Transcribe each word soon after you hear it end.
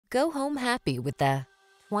Go home happy with the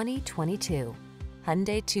 2022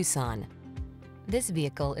 Hyundai Tucson. This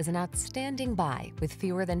vehicle is an outstanding buy with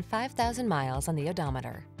fewer than 5,000 miles on the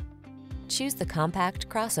odometer. Choose the compact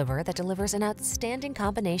crossover that delivers an outstanding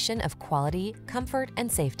combination of quality, comfort,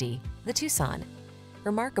 and safety, the Tucson.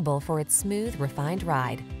 Remarkable for its smooth, refined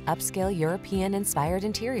ride, upscale European-inspired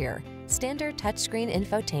interior, standard touchscreen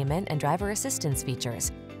infotainment and driver assistance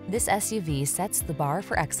features, this SUV sets the bar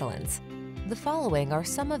for excellence. The following are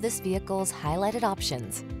some of this vehicle's highlighted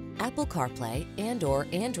options: Apple CarPlay and/or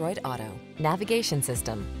Android Auto, navigation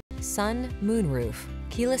system, sun, moonroof,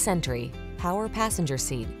 keyless entry, power passenger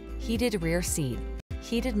seat, heated rear seat,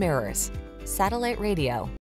 heated mirrors, satellite radio,